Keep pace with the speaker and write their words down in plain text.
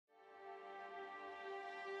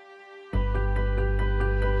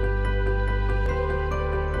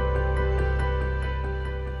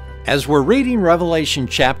As we're reading Revelation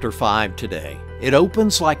chapter 5 today, it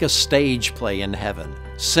opens like a stage play in heaven,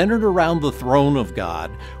 centered around the throne of God,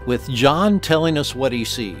 with John telling us what he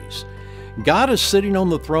sees. God is sitting on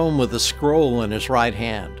the throne with a scroll in his right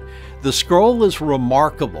hand. The scroll is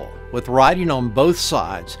remarkable, with writing on both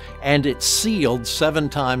sides, and it's sealed 7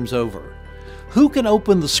 times over. Who can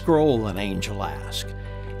open the scroll? An angel asked.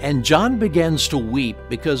 And John begins to weep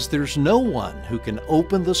because there's no one who can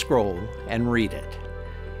open the scroll and read it.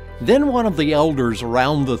 Then one of the elders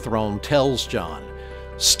around the throne tells John,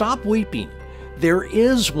 "Stop weeping. There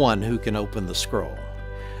is one who can open the scroll."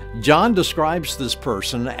 John describes this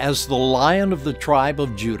person as the Lion of the tribe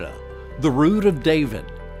of Judah, the Root of David.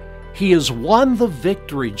 He has won the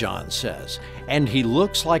victory, John says, and he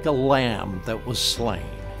looks like a lamb that was slain.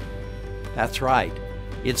 That's right,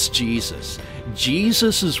 it's Jesus.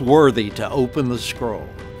 Jesus is worthy to open the scroll.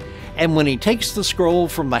 And when he takes the scroll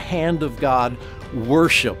from the hand of God,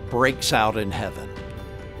 worship breaks out in heaven.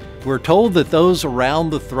 We're told that those around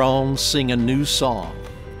the throne sing a new song.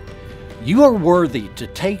 You are worthy to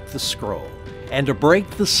take the scroll and to break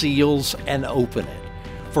the seals and open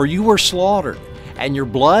it. For you were slaughtered, and your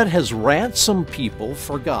blood has ransomed people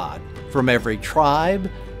for God from every tribe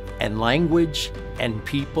and language and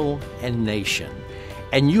people and nation.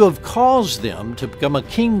 And you have caused them to become a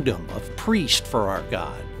kingdom of priests for our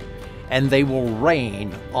God, and they will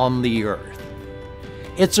reign on the earth.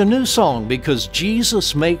 It's a new song because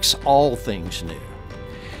Jesus makes all things new.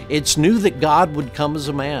 It's new that God would come as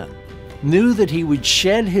a man, new that he would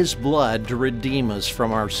shed his blood to redeem us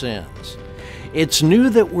from our sins. It's new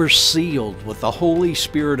that we're sealed with the Holy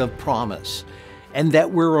Spirit of promise, and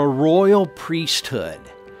that we're a royal priesthood,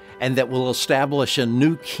 and that will establish a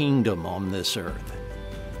new kingdom on this earth.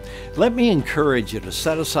 Let me encourage you to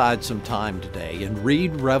set aside some time today and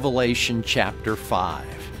read Revelation chapter 5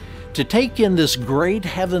 to take in this great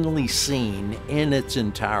heavenly scene in its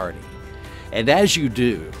entirety. And as you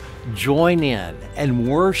do, join in and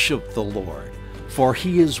worship the Lord, for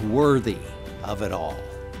he is worthy of it all.